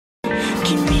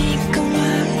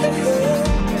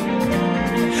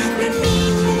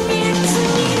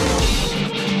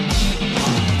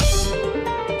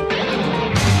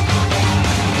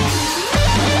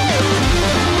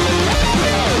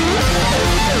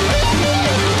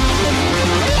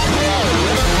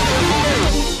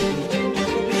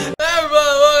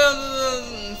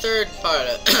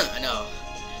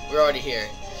already here.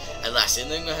 At last, the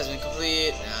enigma has been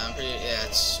complete. Yeah,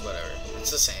 it's whatever.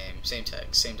 It's the same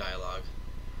text, same dialogue.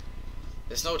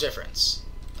 There's no difference.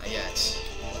 Not yet.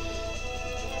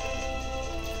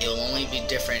 It will only be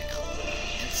different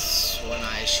when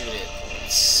I shoot it.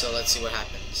 So let's see what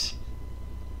happens.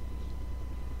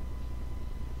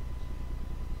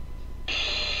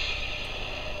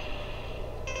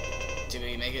 Did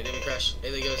we make it? Did we crash?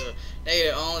 It goes to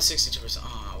negative, only 62%.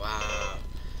 Oh, wow.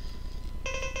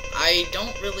 I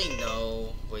don't really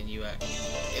know when you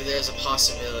if there's a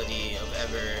possibility of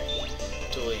ever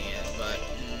doing it, but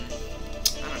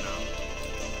I don't know.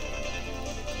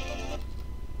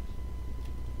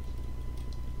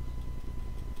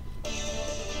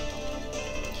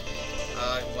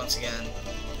 Once again,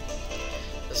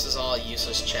 this is all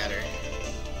useless chatter.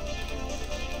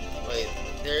 Wait,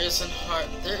 there is a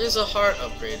heart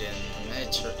upgrade in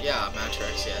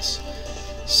Matrix, yes.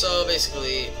 So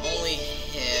basically, only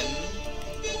him,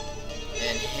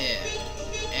 and him,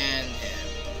 and him,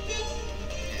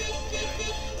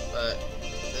 anyway. But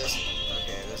there's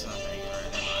nothing.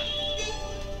 Alright, never mind.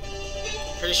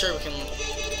 Pretty sure we can.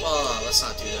 Well, no, let's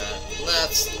not do that.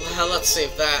 Let's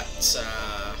save that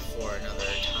for another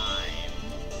time.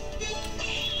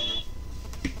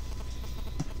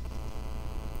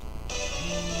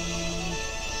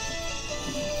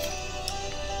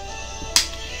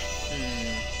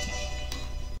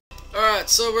 Alright,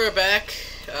 so we're back.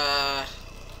 Oh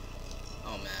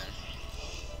man.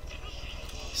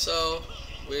 So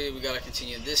we gotta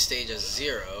continue this stage as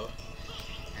 0,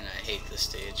 and I hate this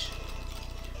stage.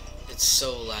 It's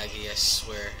so laggy, I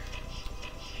swear.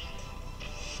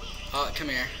 Oh, come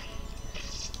here.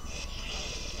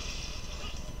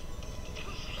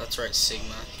 That's right,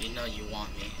 Sigma. You know you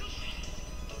want me.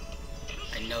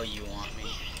 I know you want me.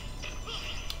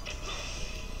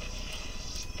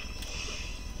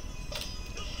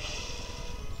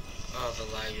 Oh, the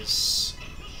lag is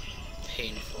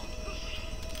painful.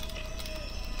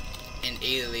 And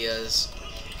Alia's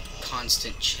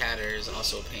constant chatter is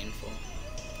also painful.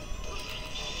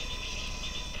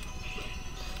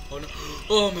 Oh no!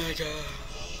 Oh my god!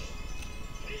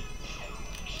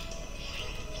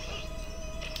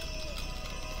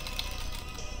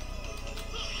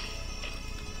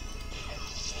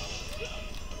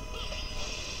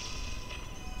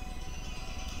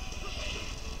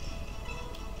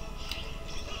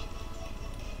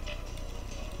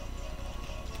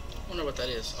 I wonder what that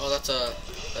is. Oh, that's a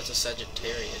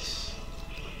Sagittarius.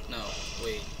 No,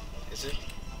 wait, is it?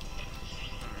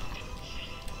 I don't know.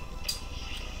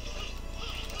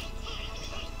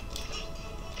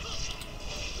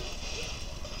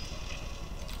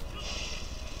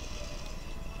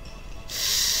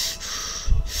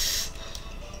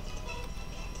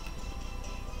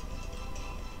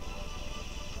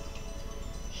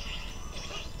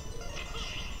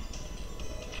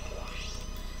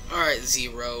 Alright,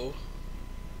 0.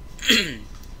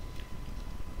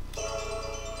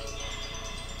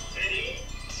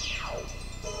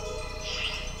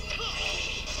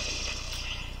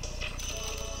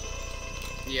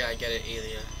 Yeah, I get it,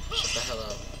 Alia. Shut the hell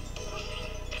up.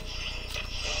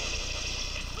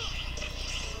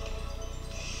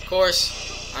 Of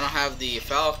course, I don't have the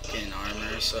Falcon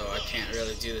armor, so I can't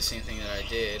really do the same thing that I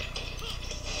did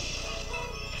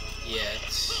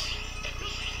yet.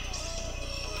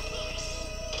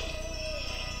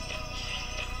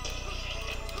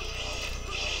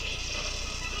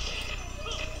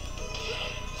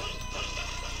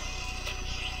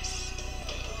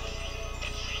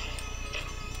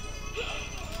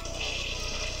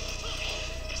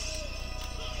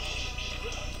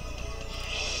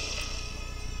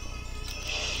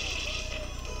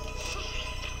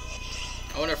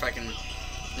 I wonder if I can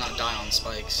not die on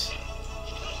spikes,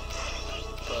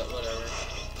 but whatever.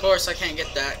 Of course, I can't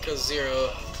get that because 0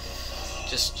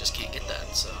 just can't get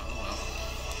that. So well.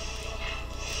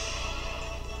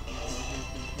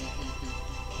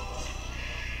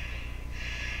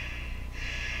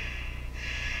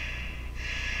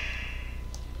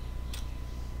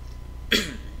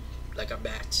 Like a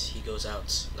bat, he goes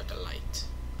out like a light.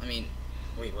 I mean,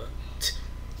 wait, what?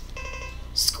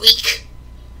 Squeak!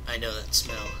 I know that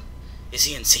smell. Is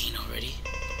he insane already?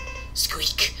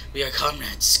 Squeak! We are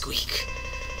comrades, Squeak!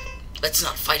 Let's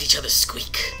not fight each other,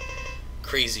 Squeak!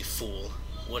 Crazy fool.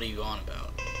 What are you on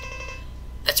about?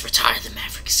 Let's retire the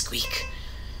Maverick, Squeak.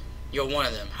 You're one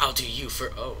of them. I'll do you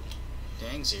for... Oh.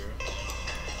 Dang, 0.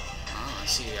 Oh, I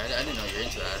see. I didn't know you're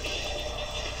into that.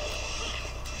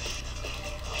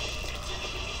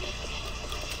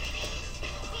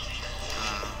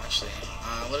 Actually...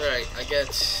 what did I get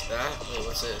that? Wait,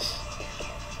 what's this?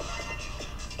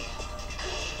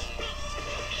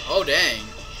 Oh dang.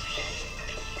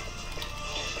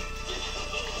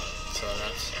 So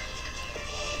that's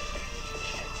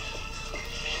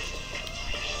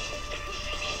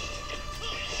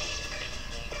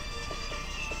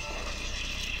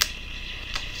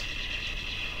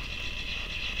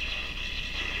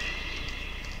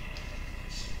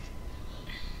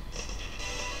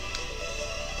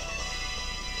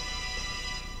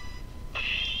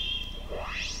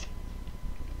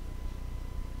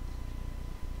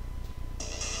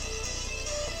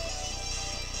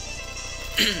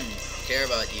don't care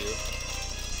about you.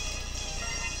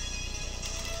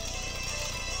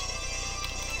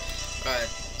 Alright,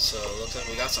 so looks like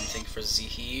we got something for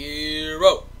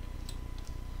Zero.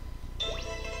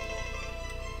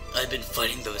 I've been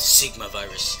fighting the Sigma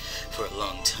virus for a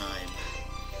long time.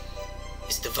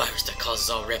 It's the virus that causes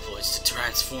all Reploids to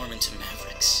transform into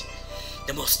Mavericks.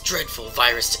 The most dreadful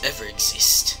virus to ever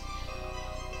exist.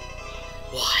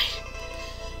 Why?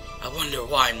 I wonder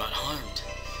why I'm not harmed.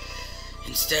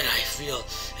 Instead, I feel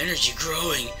energy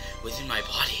growing within my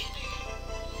body.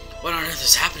 What on earth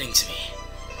is happening to me?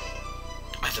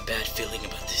 I have a bad feeling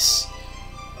about this.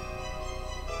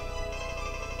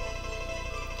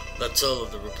 That's all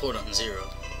of the report on Zero.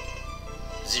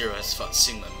 Zero has fought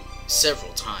Sigma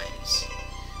several times.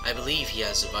 I believe he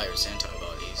has the virus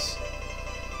antibodies.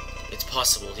 It's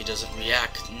possible he doesn't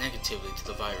react negatively to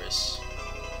the virus.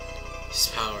 His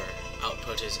power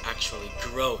output is actually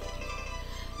growing.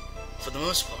 For the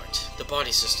most part, the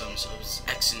body systems of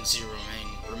X and Zero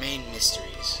remain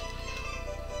mysteries.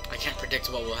 I can't predict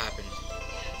what will happen.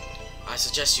 I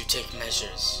suggest you take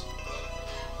measures.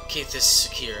 Keep this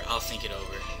secure, I'll think it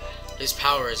over. His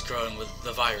power is growing with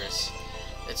the virus.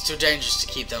 It's too dangerous to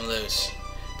keep them loose.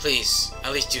 Please,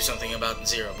 at least do something about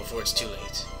Zero before it's too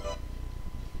late.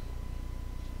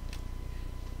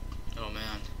 Oh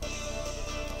man.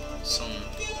 Some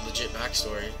legit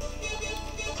backstory.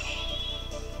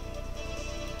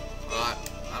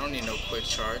 I don't need no quick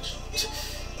charge.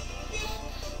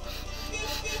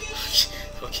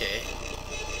 Okay.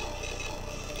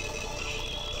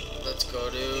 Let's go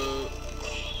to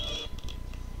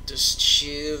the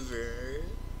Shiver.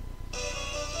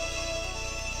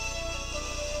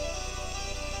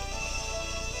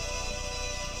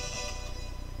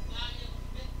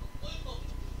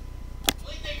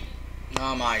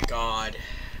 Oh my god.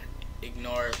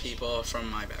 Ignore people from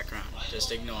my background.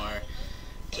 Just ignore.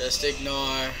 Just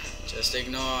ignore. Just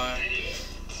ignore.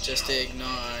 Just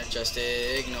ignore. Just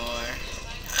ignore.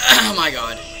 Oh my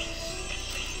god.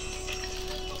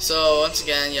 So once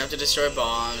again, you have to destroy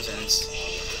bombs, and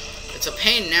it's a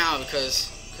pain now because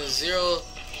Zero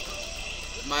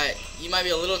you might be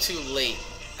a little too late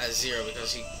as Zero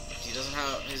because he doesn't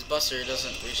have his buster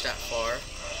doesn't reach that far.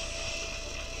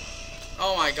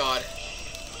 Oh my god.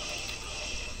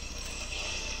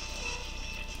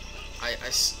 I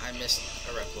missed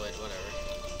a Reploid, whatever.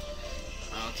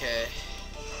 Okay.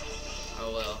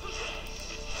 Oh well.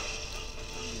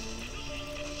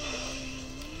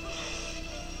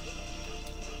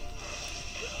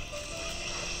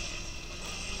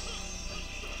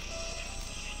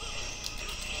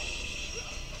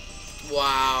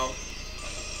 Wow.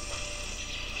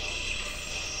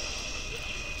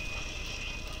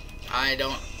 I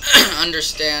don't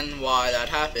understand why that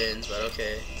happens, but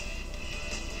okay.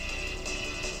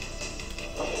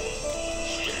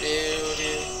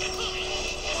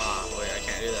 Ah, wait, I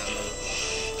can't do that move.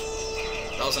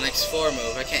 That was an X4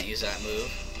 move, I can't use that move.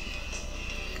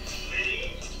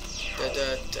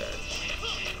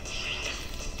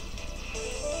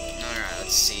 Alright,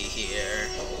 let's see here.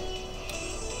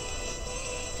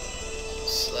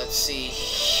 So let's see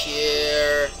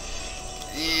here.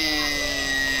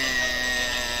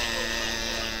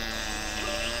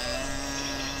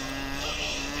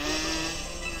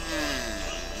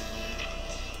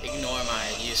 Ignore my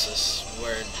useless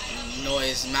word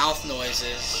mouth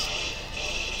noises.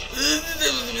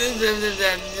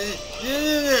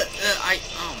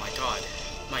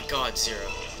 My god,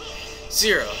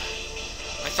 Zero.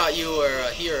 I thought you were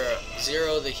a hero.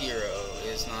 Zero the hero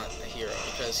is not a hero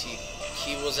because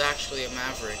he was actually a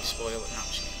Maverick. Spoiler, no,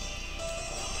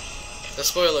 the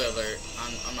spoiler alert.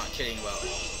 I'm not kidding about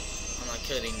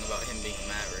him being a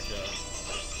Maverick though.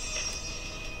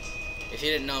 If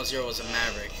you didn't know, Zero was a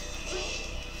Maverick.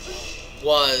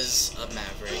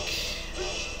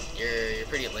 You're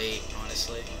pretty late,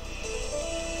 honestly.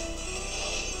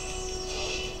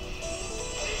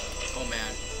 Oh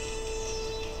man.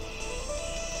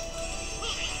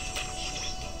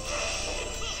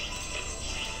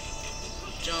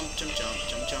 Jump.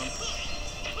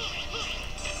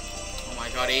 Oh my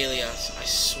god, Alias, I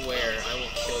swear, I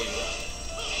will kill you.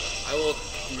 I will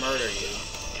murder you.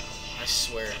 I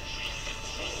swear.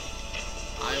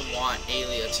 I want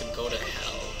Alia to go to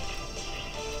hell.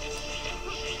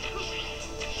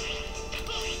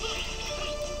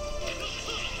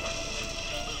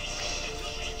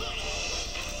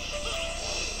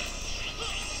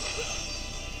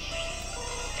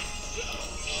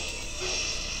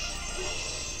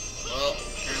 Well,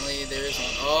 apparently there is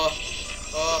one.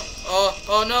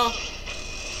 Oh no!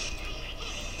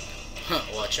 Huh,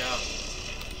 watch out.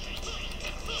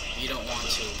 You don't want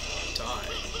to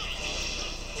die.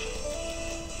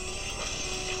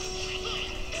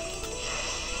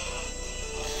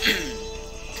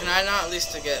 Can I not at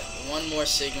least get one more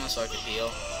Sigma so I could heal?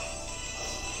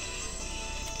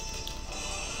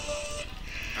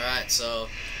 Alright, so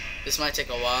this might take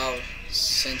a while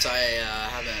since I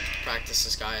haven't practiced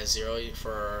this guy as Zero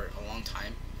for a long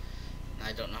time. And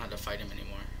I don't know how to fight him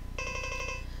anymore.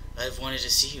 I've wanted to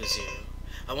see you, Zero.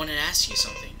 I wanted to ask you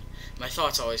something. My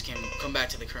thoughts always come back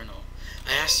to the Colonel.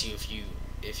 I asked you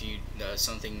if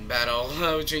something bad all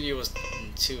between you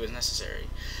two was necessary.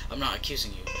 I'm not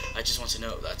accusing you. I just want to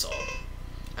know, that's all.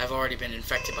 I've already been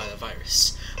infected by the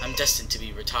virus. I'm destined to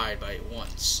be retired by you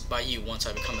once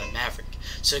I become a Maverick.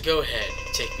 So go ahead,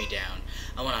 take me down.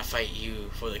 I want to fight you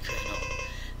for the Colonel.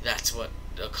 That's what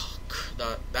the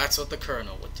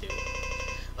Colonel would do.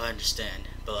 I understand,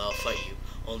 but I'll fight you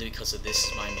only because of this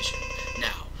is my mission.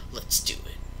 Now, let's do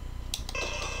it.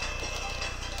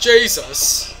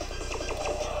 Jesus!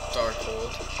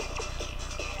 Darkhold.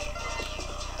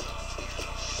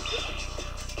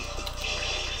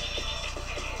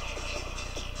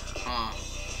 Huh.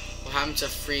 What happened to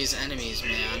freeze enemies,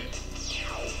 man?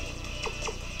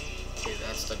 Okay,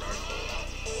 that's the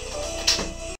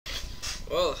Darkhold.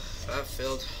 Well, that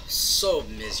failed so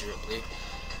miserably.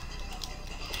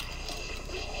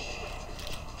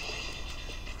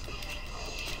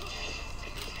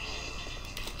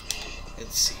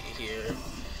 Let's see here.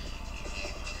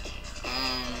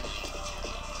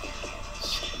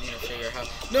 Need to figure out how.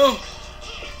 No!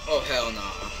 Oh hell no.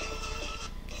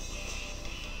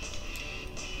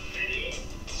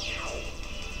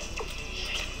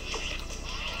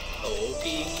 OP.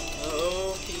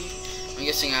 I'm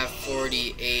guessing I have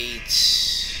 48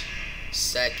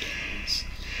 seconds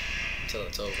until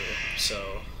it's over.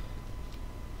 So.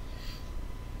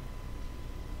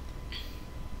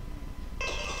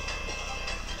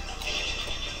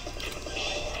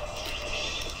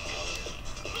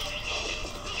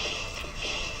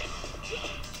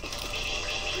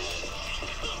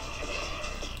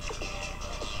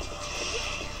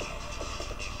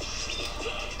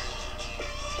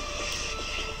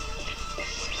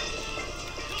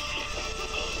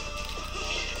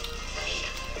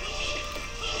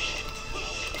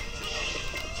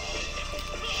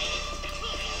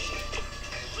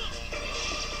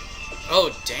 Oh,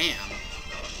 damn.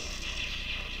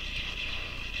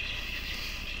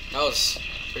 That was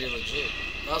pretty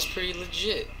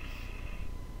legit.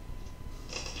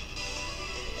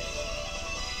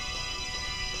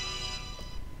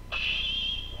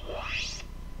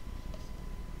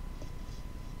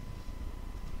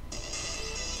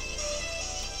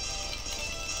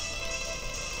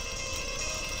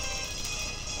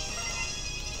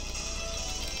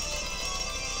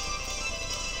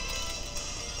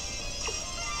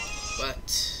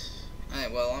 But,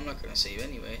 well, I'm not gonna save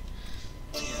anyway.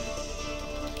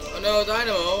 Oh no,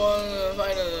 Dynamo! I wanna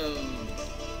fight him!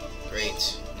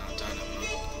 Great, not Dynamo.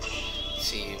 Let's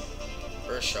see,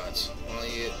 burst shots. Well,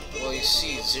 you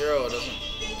see, Zero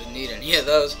didn't need any of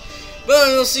those. But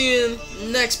we'll see you in the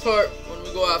next part when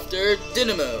we go after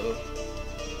Dynamo.